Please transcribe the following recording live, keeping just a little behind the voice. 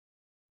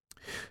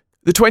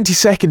The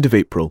 22nd of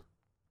April.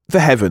 The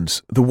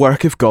heavens, the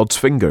work of God's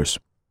fingers.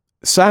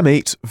 Psalm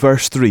 8,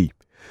 verse 3.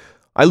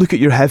 I look at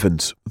your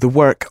heavens, the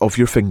work of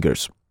your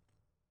fingers.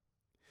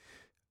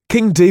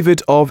 King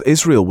David of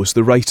Israel was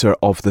the writer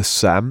of this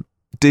psalm.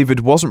 David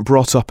wasn't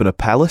brought up in a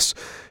palace.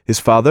 His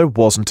father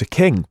wasn't a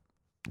king.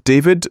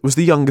 David was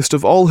the youngest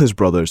of all his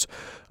brothers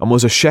and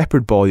was a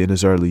shepherd boy in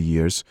his early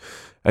years,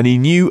 and he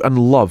knew and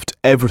loved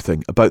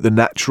everything about the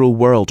natural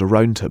world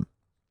around him.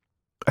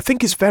 I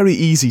think it's very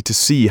easy to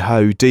see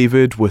how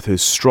David, with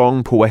his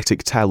strong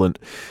poetic talent,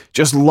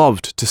 just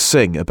loved to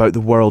sing about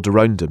the world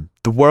around him,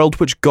 the world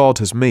which God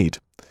has made.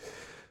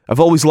 I've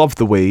always loved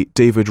the way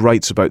David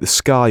writes about the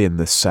sky in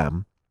this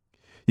psalm.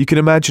 You can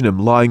imagine him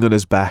lying on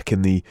his back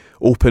in the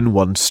open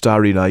one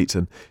starry night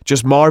and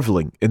just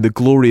marvelling in the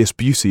glorious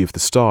beauty of the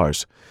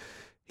stars.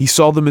 He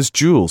saw them as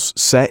jewels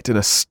set in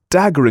a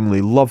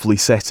staggeringly lovely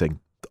setting,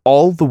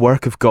 all the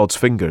work of God's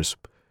fingers.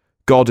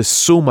 God is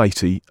so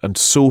mighty and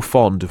so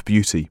fond of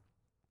beauty.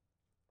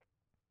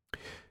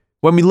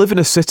 When we live in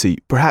a city,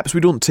 perhaps we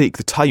don't take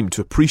the time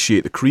to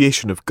appreciate the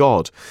creation of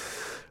God.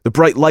 The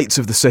bright lights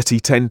of the city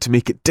tend to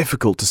make it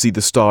difficult to see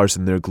the stars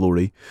in their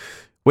glory.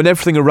 When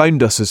everything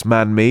around us is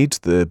man-made,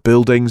 the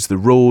buildings, the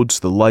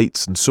roads, the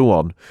lights, and so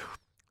on,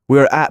 we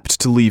are apt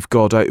to leave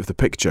God out of the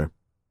picture.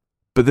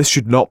 But this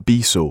should not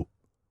be so.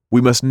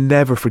 We must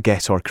never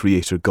forget our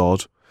Creator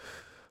God.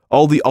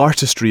 All the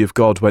artistry of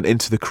God went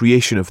into the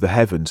creation of the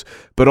heavens,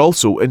 but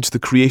also into the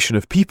creation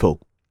of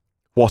people.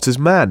 What is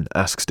man?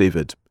 Asks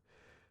David.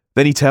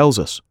 Then he tells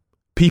us,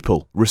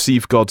 people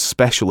receive God's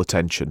special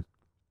attention.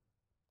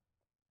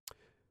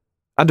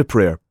 And a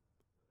prayer.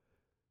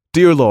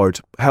 Dear Lord,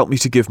 help me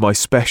to give my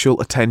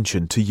special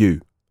attention to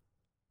you.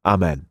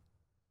 Amen.